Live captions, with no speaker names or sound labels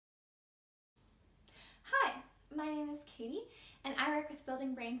my name is Katie, and I work with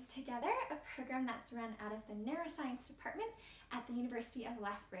Building Brains Together, a program that's run out of the Neuroscience Department at the University of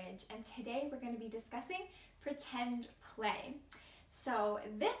Lethbridge. And today we're going to be discussing pretend play. So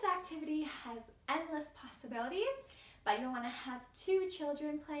this activity has endless possibilities, but you'll want to have two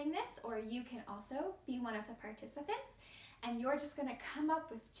children playing this, or you can also be one of the participants, and you're just going to come up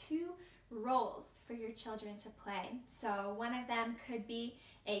with two roles for your children to play. So one of them could be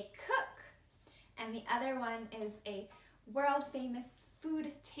a cook, and the other one is a world famous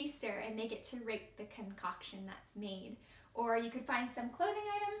food taster, and they get to rate the concoction that's made. Or you could find some clothing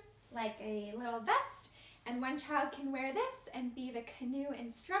item like a little vest, and one child can wear this and be the canoe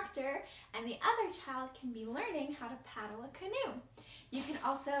instructor, and the other child can be learning how to paddle a canoe. You can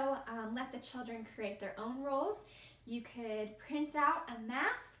also let the children create their own roles. You could print out a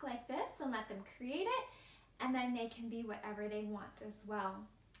mask like this and let them create it, and then they can be whatever they want as well.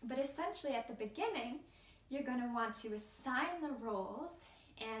 But essentially at the beginning, you're going to want to assign the roles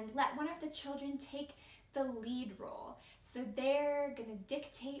and let one of the children take the lead role. So they're going to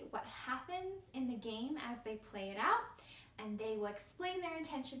dictate what happens in the game as they play it out, and they will explain their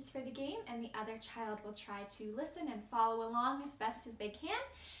intentions for the game, and the other child will try to listen and follow along as best as they can.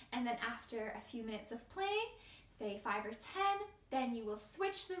 And then after a few minutes of playing, say 5 or 10, then you will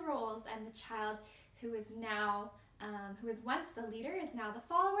switch the roles, and the child who is now who was once the leader is now the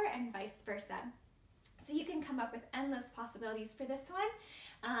follower, and vice versa. So you can come up with endless possibilities for this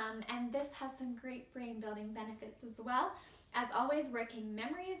one, and this has some great brain building benefits as well. As always, working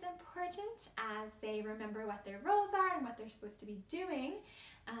memory is important as they remember what their roles are and what they're supposed to be doing,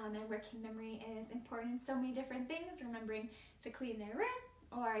 and working memory is important in so many different things, remembering to clean their room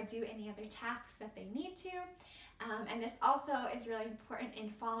or do any other tasks that they need to, and this also is really important in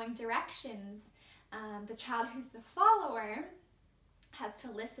following directions. The child who's the follower has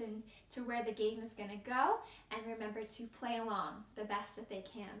to listen to where the game is going to go and remember to play along the best that they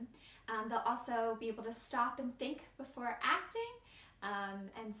can. They'll also be able to stop and think before acting,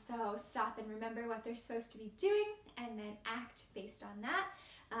 and so stop and remember what they're supposed to be doing and then act based on that.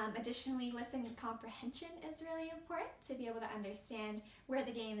 Additionally, listening comprehension is really important to be able to understand where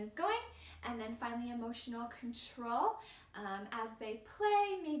the game is going. And then finally, emotional control. As they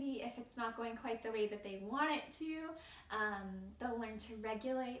play, maybe if it's not going quite the way that they want it to, they'll learn to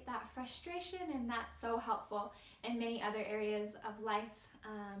regulate that frustration, and that's so helpful in many other areas of life,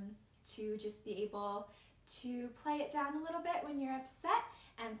 to just be able to play it down a little bit when you're upset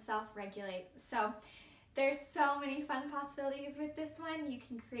and self-regulate. So there's so many fun possibilities with this one. You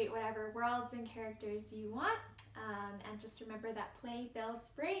can create whatever worlds and characters you want, and just remember that play builds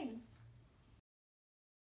brains.